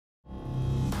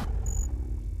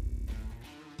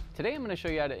Today I'm going to show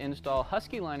you how to install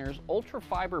Husky Liner's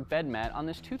UltraFiber bed mat on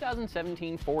this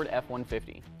 2017 Ford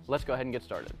F-150. Let's go ahead and get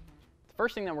started. The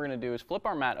first thing that we're going to do is flip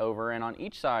our mat over, and on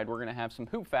each side we're going to have some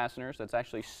hoop fasteners that's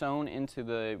actually sewn into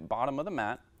the bottom of the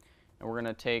mat. And we're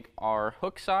going to take our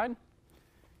hook side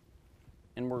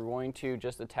and we're going to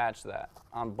just attach that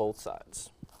on both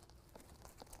sides.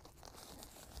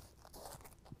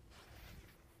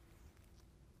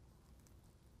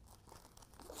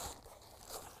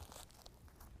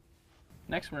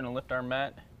 Next, we're going to lift our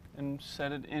mat and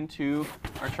set it into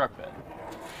our truck bed.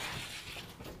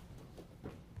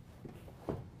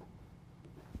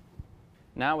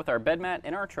 Now with our bed mat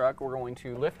in our truck, we're going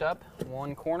to lift up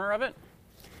one corner of it,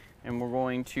 and we're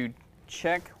going to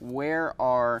check where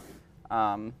our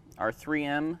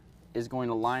 3M is going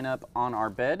to line up on our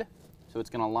bed. So it's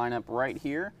going to line up right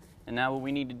here. And now what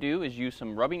we need to do is use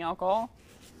some rubbing alcohol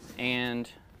and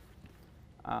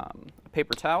a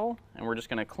paper towel, and we're just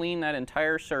going to clean that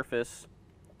entire surface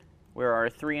where our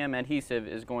 3M adhesive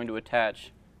is going to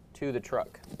attach to the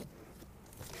truck.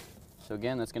 So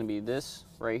again, that's going to be this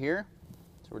right here.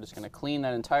 So we're just going to clean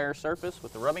that entire surface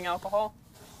with the rubbing alcohol.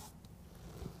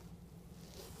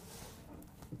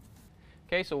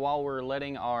 Okay, so while we're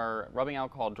letting our rubbing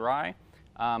alcohol dry,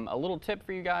 a little tip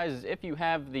for you guys is if you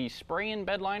have the spray-in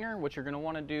bed liner, what you're going to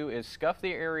want to do is scuff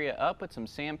the area up with some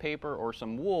sandpaper or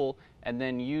some wool and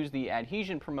then use the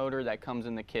adhesion promoter that comes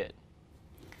in the kit.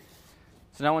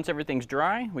 So now once everything's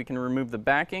dry, we can remove the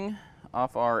backing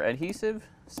off our adhesive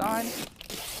side,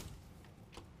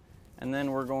 and then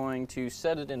we're going to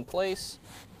set it in place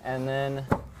and then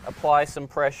apply some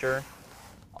pressure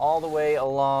all the way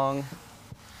along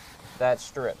that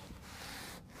strip.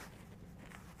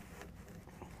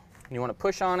 You want to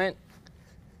push on it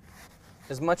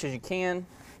as much as you can.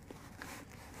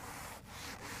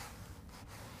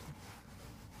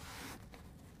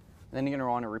 Then you're going to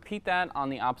want to repeat that on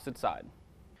the opposite side.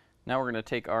 Now we're going to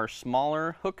take our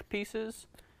smaller hook pieces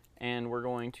and we're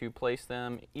going to place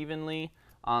them evenly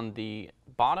on the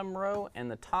bottom row and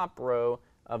the top row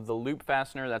of the loop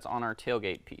fastener that's on our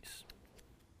tailgate piece.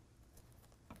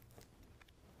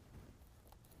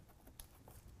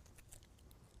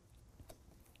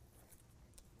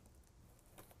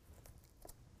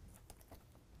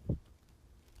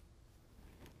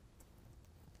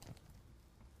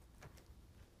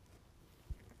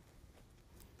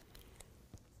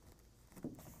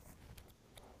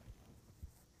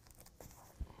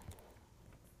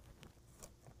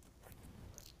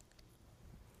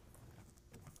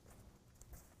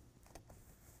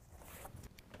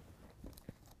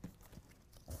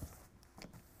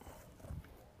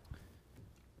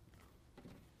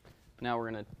 Now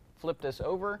we're going to flip this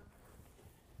over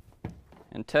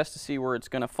and test to see where it's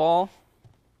going to fall.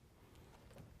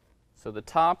 So the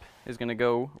top is going to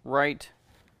go right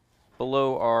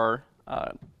below our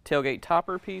tailgate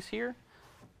topper piece here,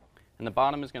 and the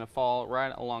bottom is going to fall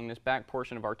right along this back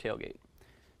portion of our tailgate.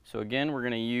 So again, we're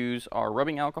going to use our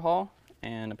rubbing alcohol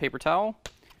and a paper towel,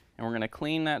 and we're going to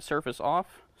clean that surface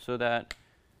off so that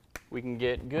we can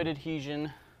get good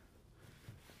adhesion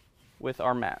with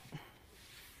our mat.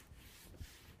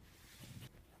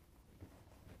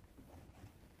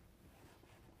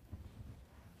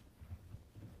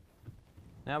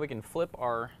 Now we can flip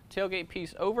our tailgate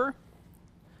piece over,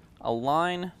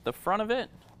 align the front of it,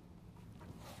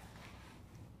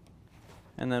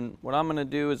 and then what I'm going to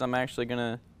do is I'm actually going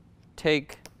to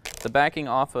take the backing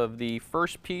off of the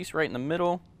first piece right in the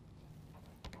middle,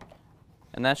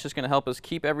 and that's just going to help us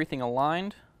keep everything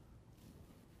aligned.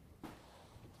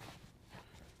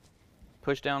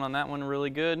 Push down on that one really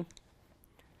good.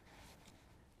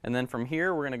 And then from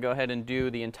here we're going to go ahead and do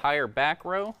the entire back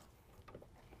row.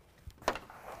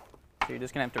 So you're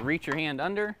just going to have to reach your hand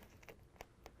under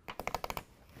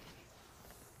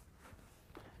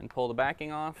and pull the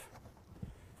backing off.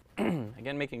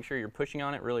 Again, making sure you're pushing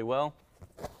on it really well.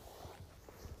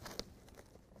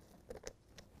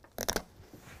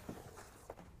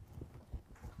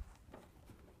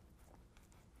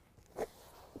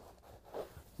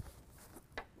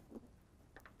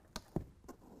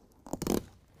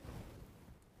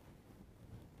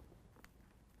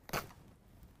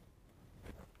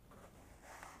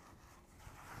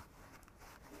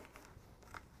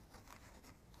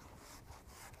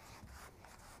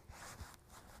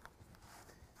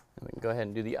 We can go ahead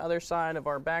and do the other side of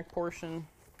our back portion.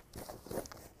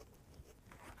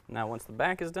 Now once the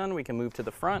back is done, we can move to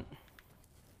the front.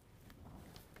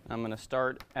 I'm going to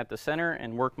start at the center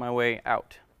and work my way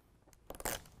out.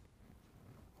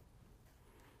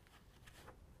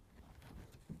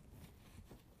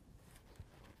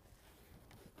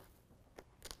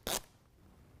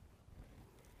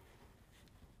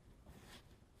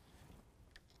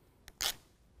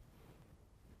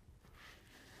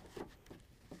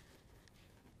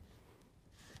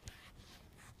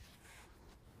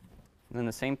 And then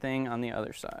the same thing on the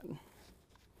other side.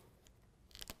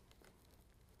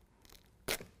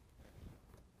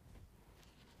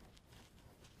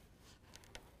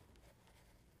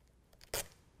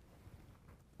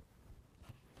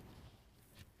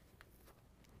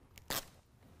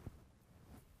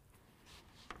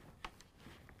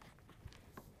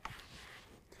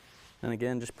 And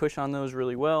again, just push on those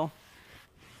really well.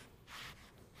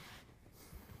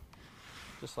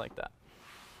 Just like that.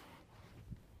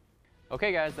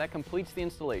 Okay guys, that completes the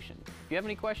installation. If you have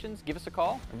any questions, give us a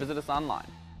call or visit us online.